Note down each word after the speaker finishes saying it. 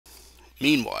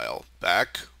Meanwhile,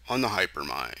 back on the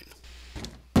Hypermine.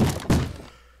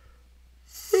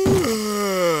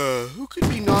 Who could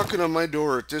be knocking on my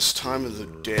door at this time of the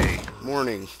day?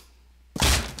 Morning.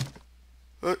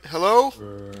 Hello?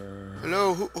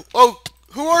 Hello?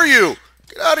 Who are you?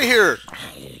 Get out of here!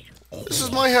 This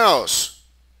is my house.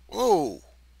 Whoa.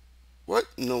 What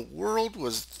in the world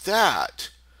was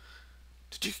that?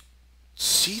 Did you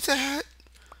see that?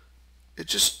 It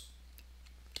just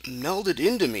melded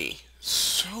into me.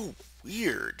 So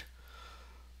weird.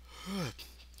 I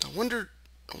wonder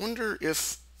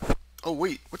if... Oh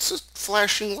wait, what's this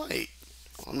flashing light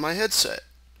on my headset?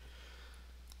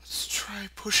 Let's try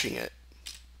pushing it.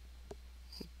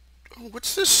 Oh,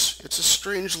 what's this? It's a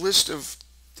strange list of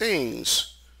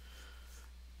things.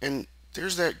 And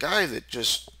there's that guy that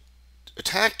just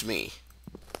attacked me.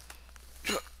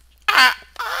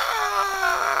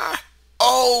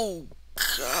 Oh,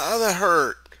 God, that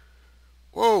hurt.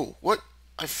 Whoa, what?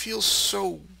 I feel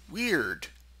so weird.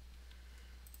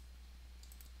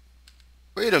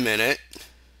 Wait a minute.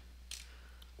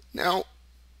 Now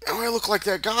I look like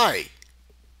that guy.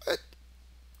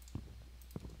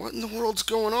 What in the world's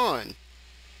going on?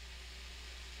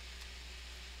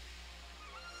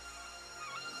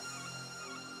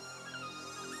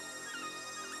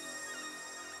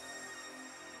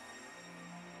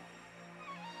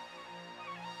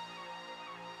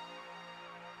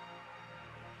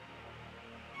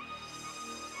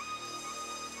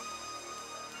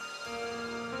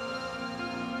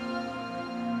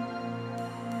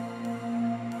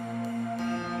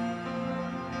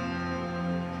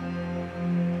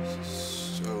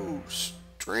 So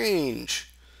strange.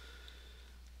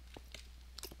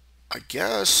 I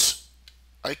guess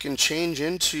I can change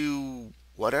into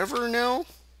whatever now?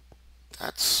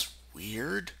 That's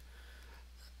weird.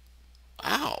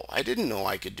 Wow, I didn't know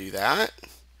I could do that.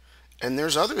 And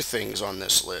there's other things on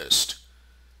this list.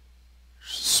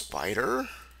 Spider.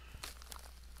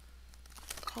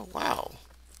 Oh, wow.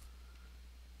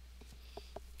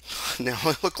 Now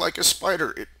I look like a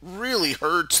spider. It really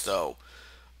hurts, though.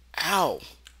 Ow.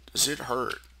 Does it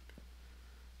hurt?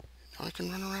 Now I can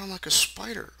run around like a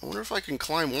spider. I wonder if I can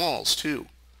climb walls, too.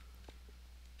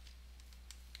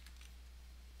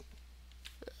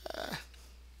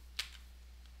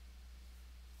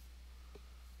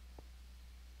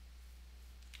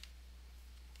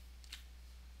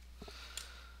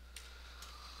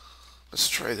 Let's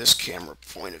try this camera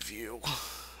point of view.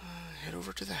 Head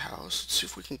over to the house. Let's see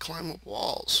if we can climb up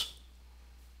walls.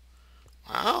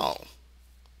 Wow.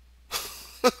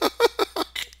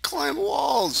 Climb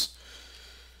walls.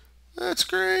 That's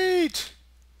great.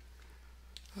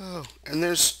 Oh, and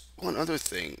there's one other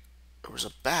thing. There was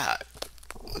a bat.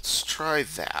 Let's try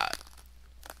that.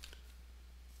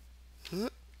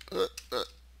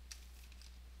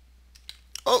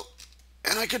 Oh,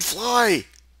 and I could fly.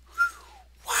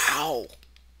 Wow.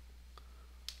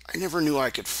 I never knew I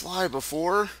could fly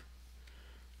before.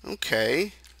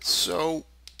 Okay, so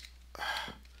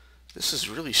this is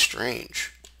really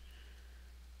strange.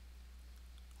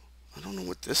 I don't know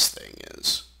what this thing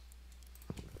is.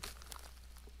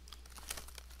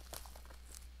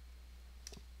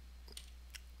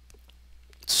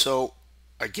 So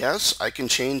I guess I can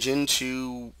change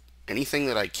into anything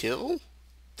that I kill?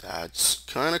 That's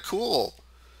kind of cool.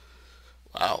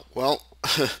 Wow, well,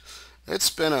 it's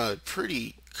been a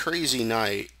pretty crazy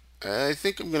night. I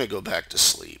think I'm going to go back to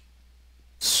sleep.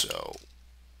 So,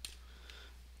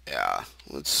 yeah,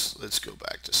 let's go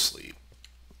back to sleep.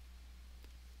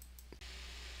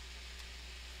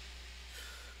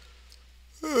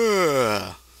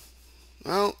 Well,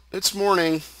 it's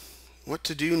morning. What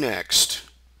to do next?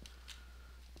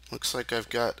 Looks like I've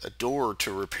got a door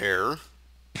to repair.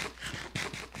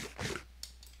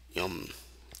 Yum.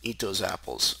 Eat those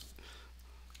apples.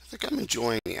 I think I'm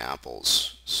enjoying the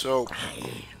apples. So,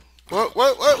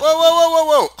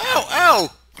 whoa. Ow, ow!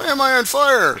 Why am I on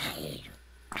fire?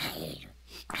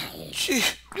 Gee,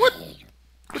 what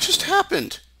just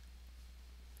happened?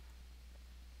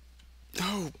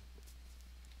 Oh,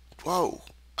 whoa.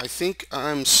 I think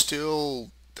I'm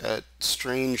still that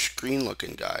strange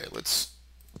green-looking guy. Let's...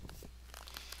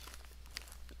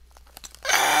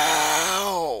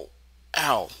 Ow!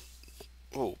 Ow.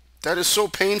 Oh, that is so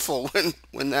painful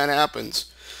when that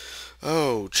happens.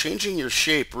 Oh, changing your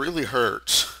shape really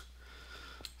hurts.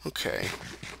 Okay.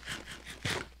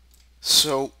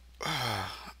 So, I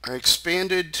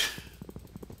expanded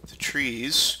the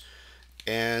trees,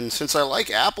 and since I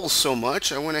like apples so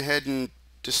much, I went ahead and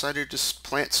decided to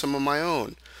plant some of my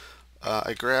own.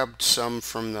 I grabbed some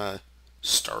from the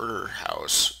starter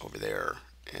house over there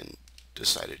and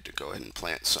decided to go ahead and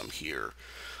plant some here.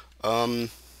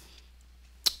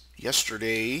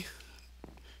 Yesterday,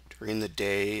 during the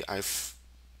day,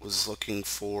 was looking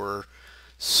for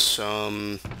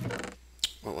some,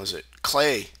 what was it?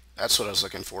 Clay. That's what I was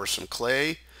looking for. Some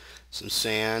clay, some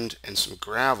sand, and some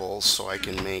gravel so I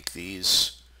can make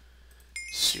these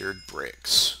seared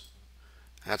bricks.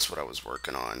 That's what I was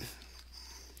working on.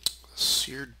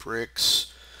 Seared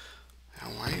bricks. Now,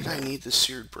 why did I need the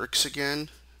seared bricks again?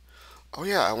 Oh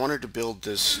yeah, I wanted to build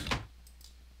this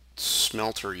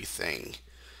smeltery thing.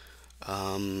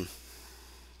 Oh,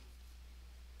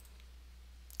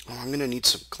 I'm gonna need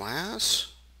some glass.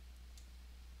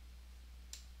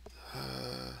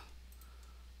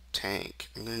 Tank.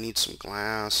 I'm gonna need some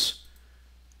glass,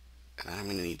 and I'm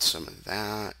gonna need some of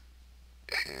that.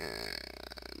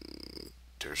 And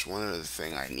there's one other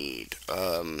thing I need.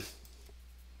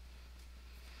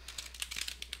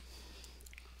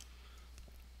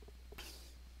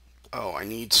 Oh, I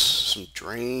need some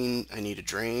drain. I need a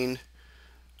drain.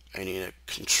 I need a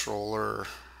controller.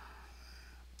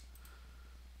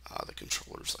 The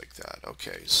controller's like that.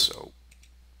 Okay, so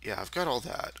yeah, I've got all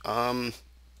that.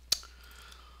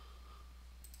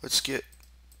 Let's get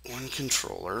one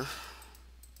controller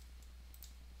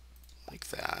like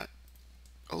that.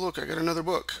 Oh look, I got another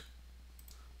book.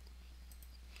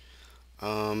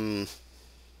 How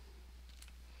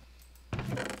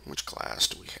much glass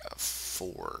do we have?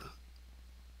 4.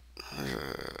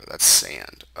 That's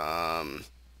sand.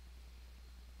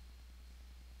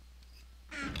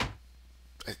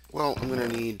 Well, I'm gonna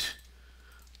need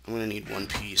one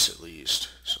piece at least.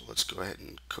 So let's go ahead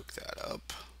and cook that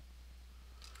up.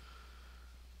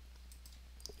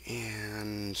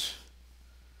 And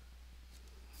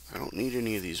I don't need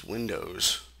any of these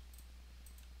windows.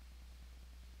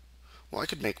 Well, I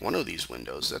could make one of these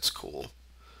windows. That's cool.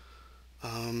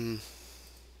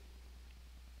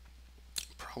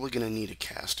 Probably gonna need a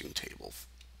casting table.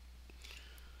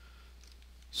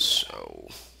 So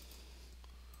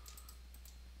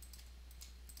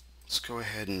let's go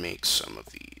ahead and make some of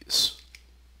these.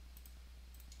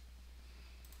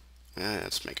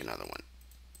 Let's make another one.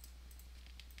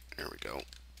 There we go.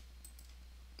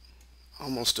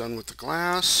 Almost done with the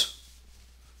glass.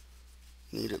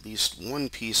 Need at least one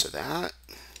piece of that.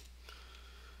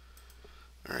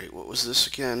 Alright, what was this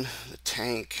again? The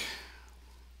tank.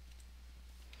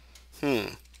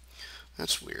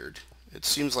 That's weird. It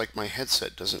seems like my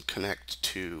headset doesn't connect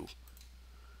to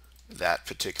that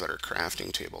particular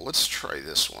crafting table. Let's try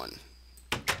this one.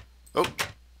 Oh,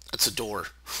 that's a door.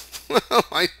 What am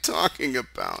I talking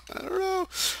about? I don't know.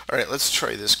 Alright, let's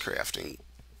try this crafting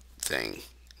thing.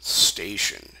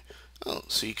 Station. Oh,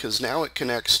 see, because now it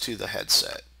connects to the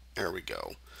headset. There we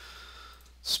go.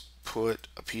 Let's put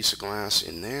a piece of glass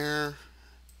in there.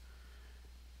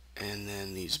 And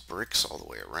then these bricks all the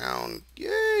way around.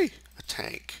 Yay! A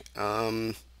tank.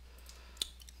 Oh,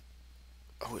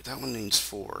 wait, that one needs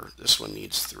 4. This one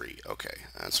needs 3. Okay,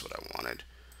 that's what I wanted.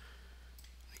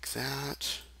 Like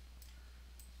that.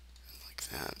 And like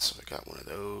that. So I got one of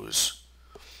those.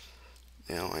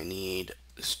 Now I need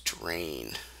this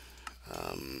drain.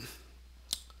 I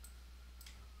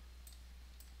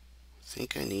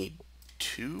think I need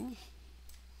 2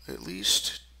 at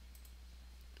least.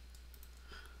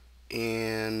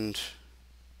 And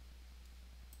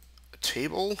a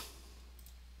table.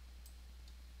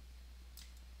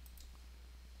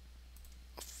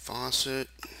 A faucet.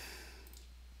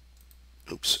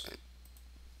 Oops.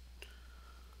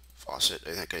 Faucet.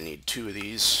 I think I need 2 of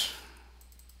these.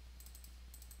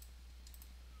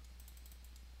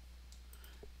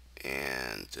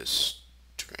 And this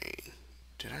drain.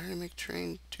 Did I already make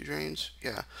drain? 2 drains?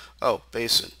 Yeah. Oh,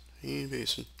 basin. I need a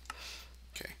basin.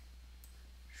 Okay.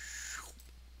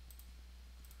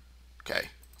 Okay.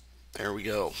 There we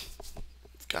go.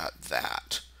 Got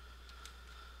that.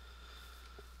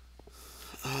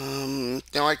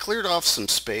 Now I cleared off some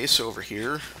space over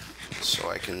here so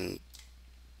I can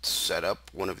set up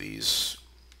one of these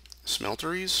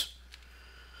smelteries.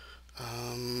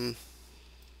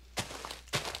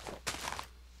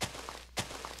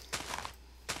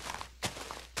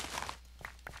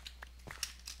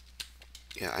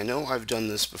 Yeah, I know I've done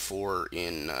this before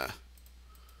in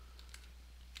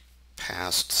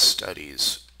past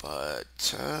studies,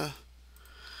 but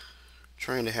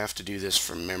trying to have to do this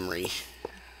from memory.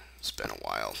 It's been a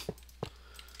while.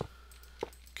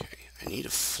 Okay, I need a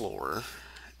floor,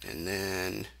 and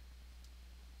then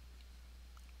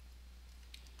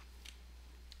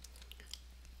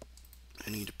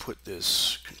I need to put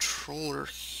this controller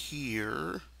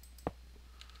here.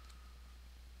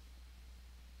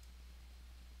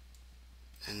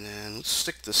 And then let's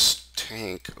stick this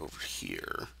tank over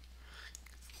here.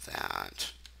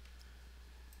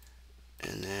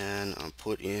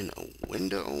 put in a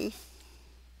window.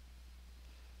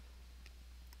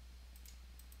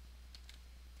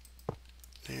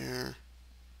 There.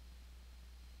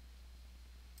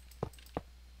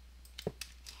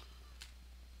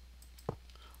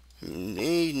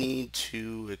 May need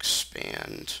to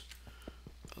expand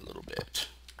a little bit.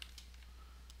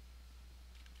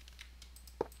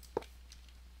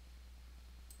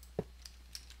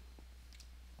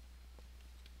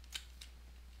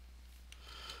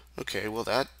 Okay, well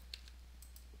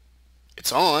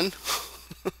it's on.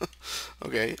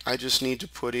 Okay, I just need to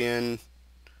put in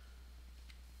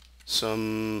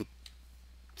some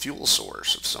fuel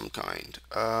source of some kind.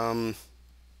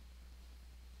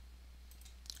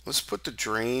 Let's put the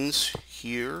drains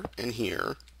here and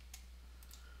here.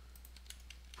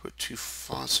 Put 2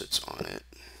 faucets on it.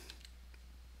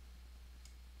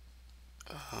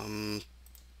 A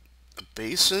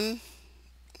basin.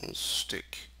 We'll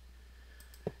stick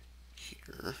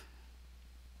here.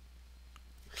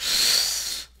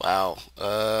 Wow.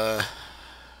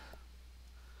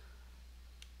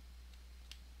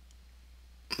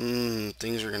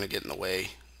 Things are gonna get in the way.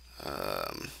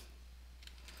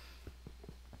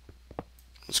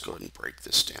 Let's go ahead and break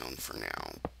this down for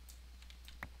now.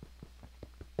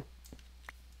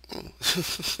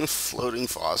 Floating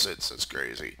faucets, that's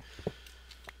crazy.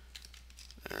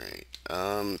 Alright,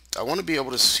 I want to be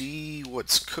able to see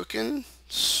what's cooking,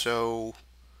 so,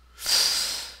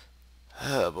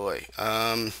 oh boy,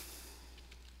 can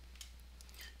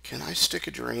I stick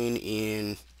a drain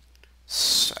in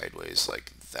sideways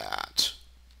like that?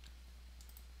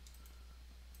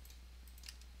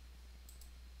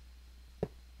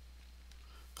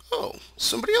 Oh,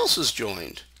 somebody else has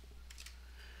joined.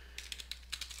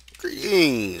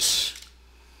 Greetings.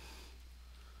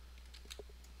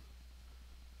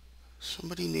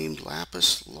 Somebody named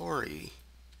Lapis Lori.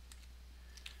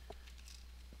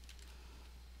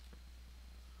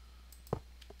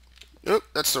 Nope,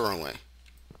 that's the wrong way.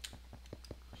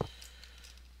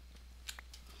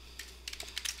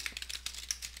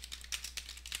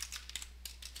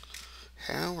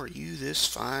 How are you this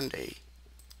fine day?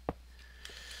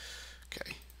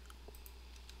 Okay.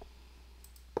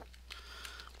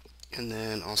 And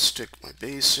then I'll stick my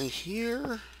basin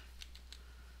here.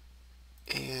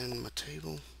 And my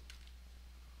table.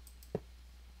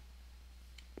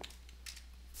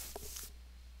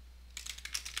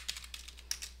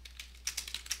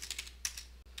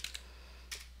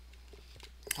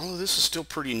 All of this is still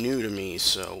pretty new to me,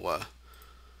 so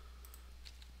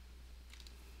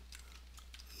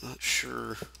not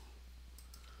sure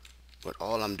what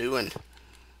all I'm doing.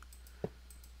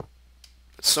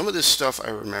 But some of this stuff I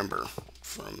remember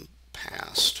from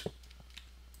past.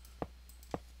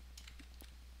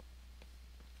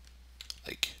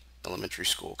 Like elementary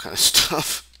school kind of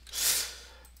stuff.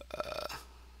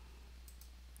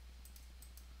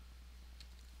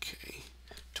 Okay.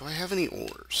 Do I have any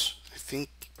ores? I think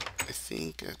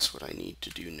that's what I need to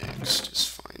do next, is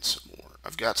find some more.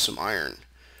 I've got some iron.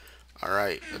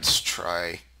 Alright, let's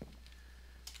try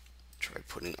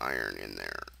putting iron in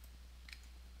there.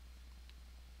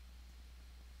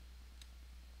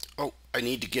 Oh, I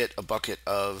need to get a bucket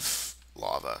of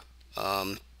lava.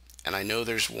 And I know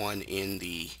there's one in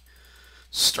the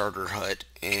starter hut,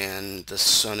 and the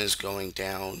sun is going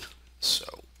down, so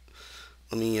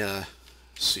let me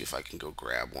see if I can go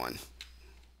grab one.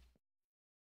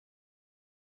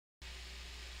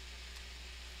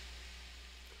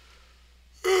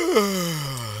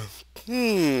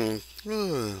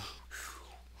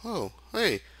 Oh,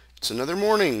 hey, it's another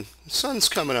morning. The sun's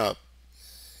coming up.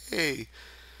 Hey,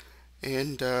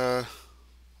 and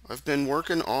I've been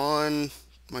working on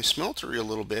my smeltery a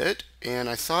little bit, and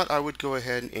I thought I would go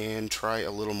ahead and try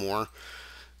a little more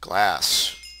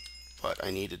glass, but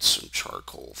I needed some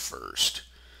charcoal first.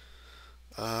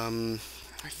 I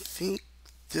think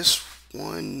this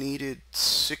one needed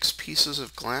 6 pieces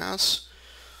of glass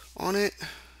on it.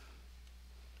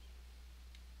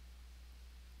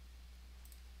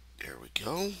 There we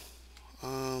go.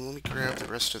 Let me grab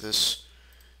the rest of this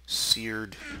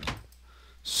seared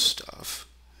stuff.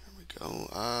 There we go.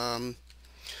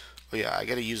 Oh yeah, I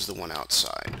gotta use the one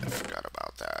outside. I forgot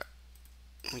about that.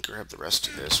 Let me grab the rest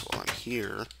of this while I'm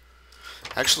here.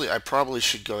 Actually, I probably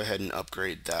should go ahead and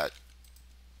upgrade that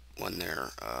one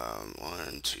there.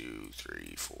 1, 2,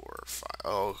 3, 4, 5.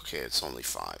 Oh, okay, it's only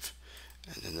 5.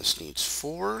 And then this needs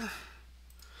 4.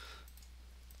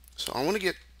 So I want to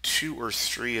get 2 or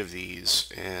 3 of these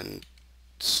and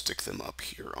stick them up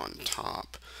here on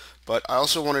top. But I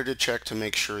also wanted to check to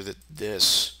make sure that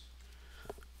this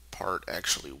part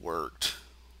actually worked.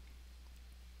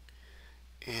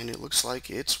 And it looks looks like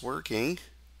it's working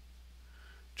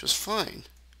just fine.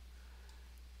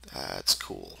 That's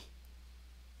cool.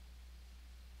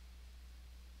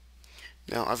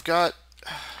 Now I've got,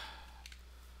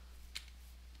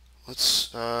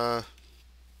 let's no,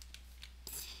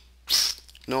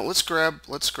 let's grab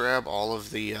all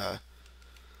of the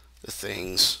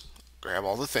things. Grab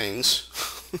all the things.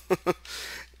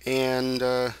 And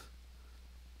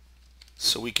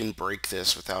so we can break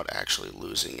this without actually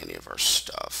losing any of our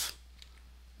stuff.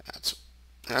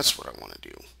 That's what I want to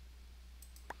do.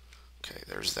 Okay,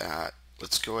 there's that.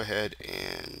 Let's go ahead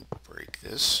and break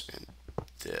this and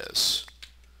this,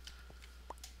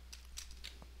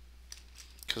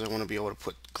 because I want to be able to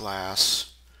put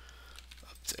glass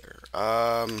up there.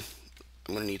 I'm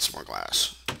going to need some more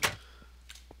glass.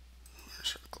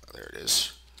 There it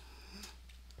is.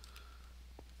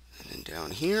 And then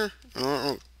down here,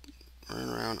 running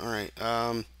around. All right.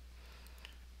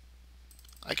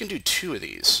 I can do 2 of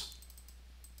these.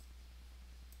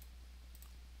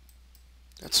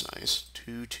 That's nice.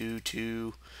 2, 2,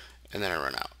 2, and then I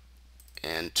run out.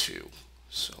 And 2.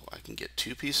 So I can get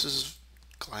 2 pieces of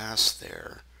glass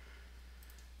there.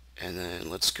 And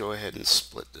then let's go ahead and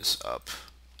split this up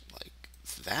like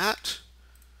that.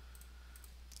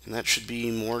 And that should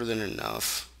be more than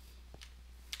enough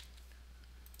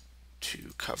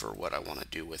to cover what I want to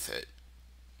do with it.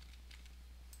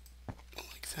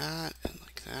 Like that and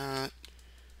like that.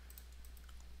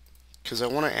 Because I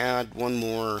want to add one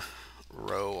more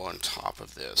row on top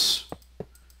of this,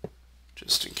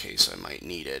 just in case I might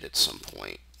need it at some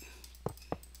point.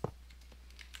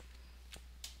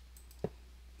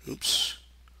 Oops.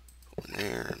 One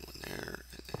there and one there,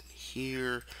 and then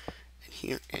here and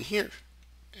here and here.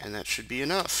 And that should be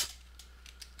enough.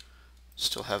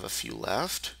 Still have a few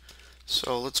left.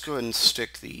 So let's go ahead and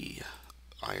stick the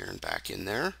iron back in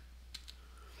there.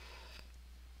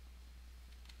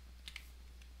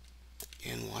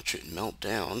 And watch it melt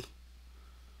down.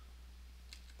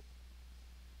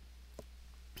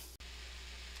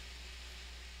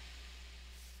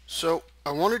 So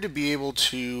I wanted to be able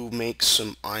to make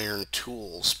some iron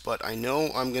tools, but I know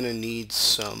I'm going to need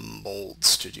some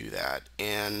molds to do that.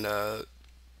 And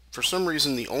for some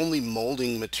reason, the only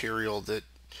molding material that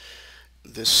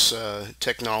this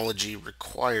technology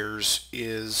requires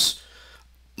is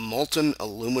molten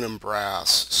aluminum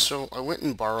brass. So I went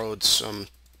and borrowed some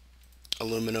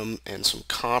aluminum and some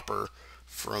copper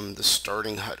from the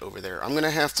starting hut over there. I'm going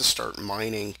to have to start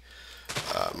mining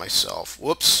myself.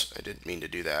 Whoops, I didn't mean to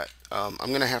do that. I'm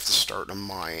going to have to start a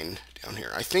mine down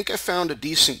here. I think I found a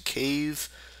decent cave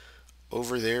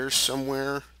over there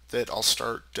somewhere that I'll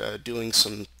start doing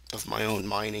some of my own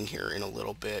mining here in a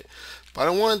little bit. But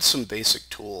I wanted some basic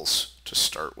tools to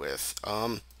start with.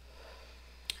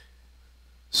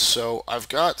 So I've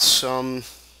got some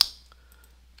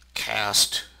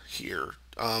cast here.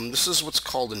 This is what's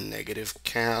called a negative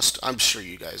cast. I'm sure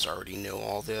you guys already know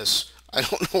all this. I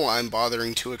don't know why I'm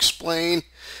bothering to explain,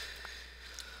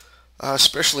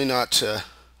 especially not to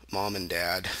Mom and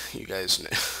Dad. You guys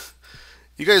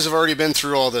have already been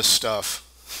through all this stuff.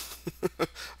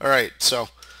 All right, so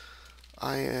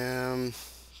I am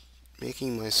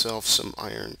making myself some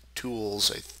iron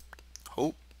tools, I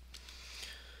hope.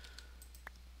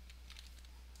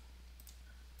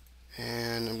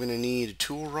 And I'm going to need a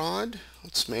tool rod.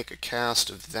 Let's make a cast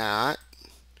of that.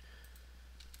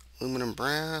 Aluminum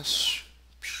brass.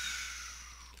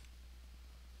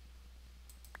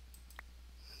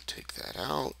 Take that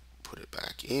out, put it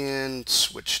back in,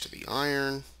 switch to the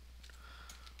iron.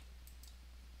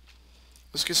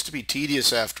 This gets to be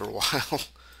tedious after a while.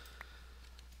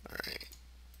 Alright,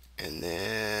 and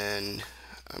then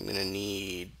I'm going to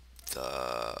need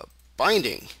the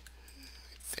binding,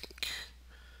 I think.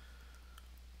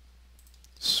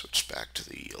 Switch back to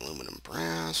the aluminum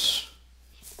brass.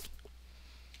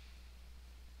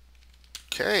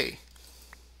 Okay.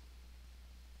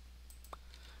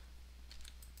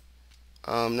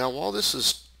 Now while this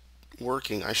is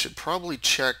working, I should probably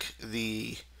check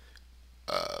the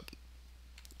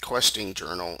questing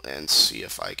journal and see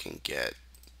if I can get...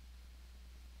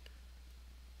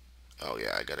 Oh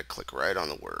yeah, I gotta click right on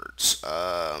the words.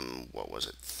 What was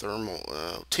it?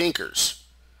 Thermal... Tinkers.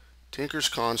 Tinker's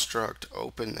construct.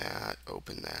 Open that.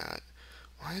 Open that.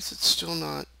 Why is it still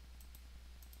not...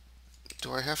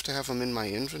 Do I have to have them in my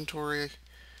inventory?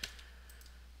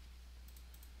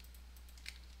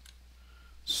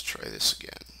 Let's try this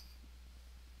again.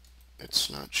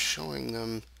 It's not showing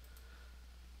them.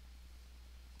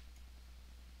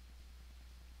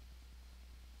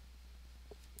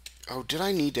 Oh, did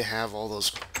I need to have all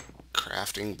those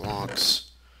crafting blocks?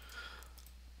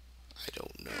 I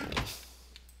don't know.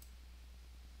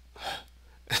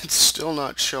 still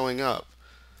not showing up.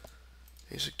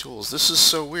 Basic tools. This is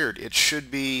so weird. It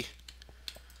should be...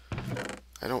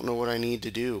 I don't know what I need to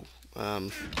do.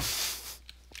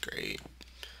 Great.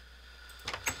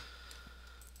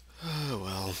 Oh,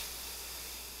 well.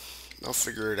 I'll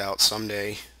figure it out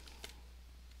someday.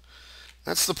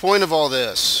 That's the point of all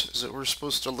this, is that we're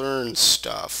supposed to learn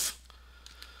stuff.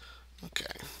 Okay.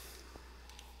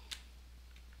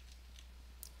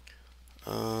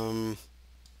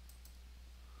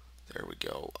 There we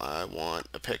go. I want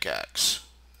a pickaxe.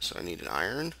 So I need an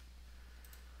iron,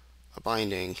 a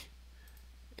binding,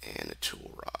 and a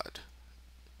tool rod.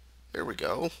 There we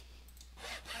go.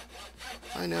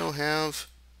 I now have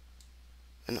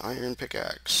an iron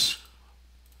pickaxe.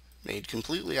 Made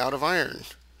completely out of iron.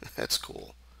 That's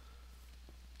cool.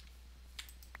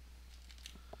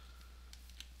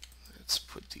 Let's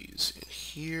put these in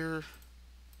here.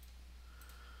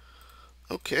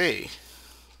 Okay.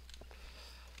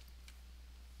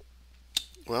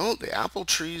 Well, the apple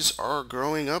trees are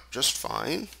growing up just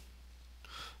fine.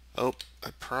 Oh, I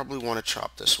probably want to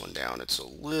chop this one down. It's a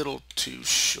little too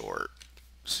short.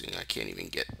 See, I can't even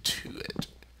get to it.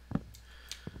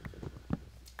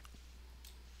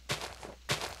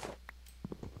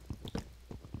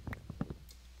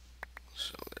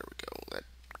 So there we go.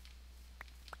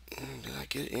 Did I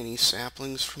get any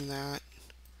saplings from that?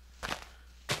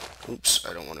 Oops,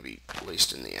 I don't want to be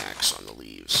wasting the axe on the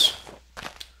leaves.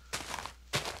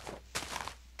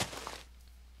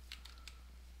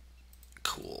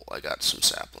 Cool, I got some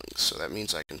saplings, so that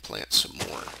means I can plant some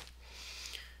more.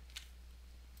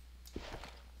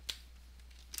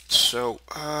 So,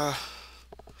 I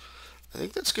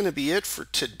think that's going to be it for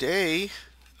today.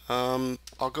 I'll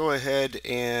go ahead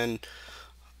and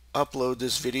upload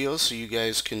this video so you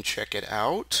guys can check it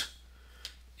out.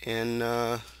 And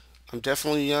I'm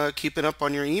definitely keeping up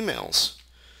on your emails.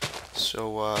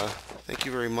 So, thank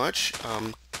you very much.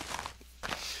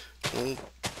 We'll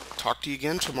talk to you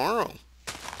again tomorrow.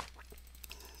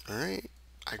 Alright,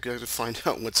 I got to find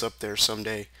out what's up there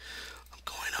someday. I'm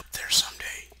going up there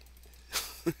someday.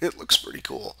 It looks pretty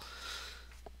cool.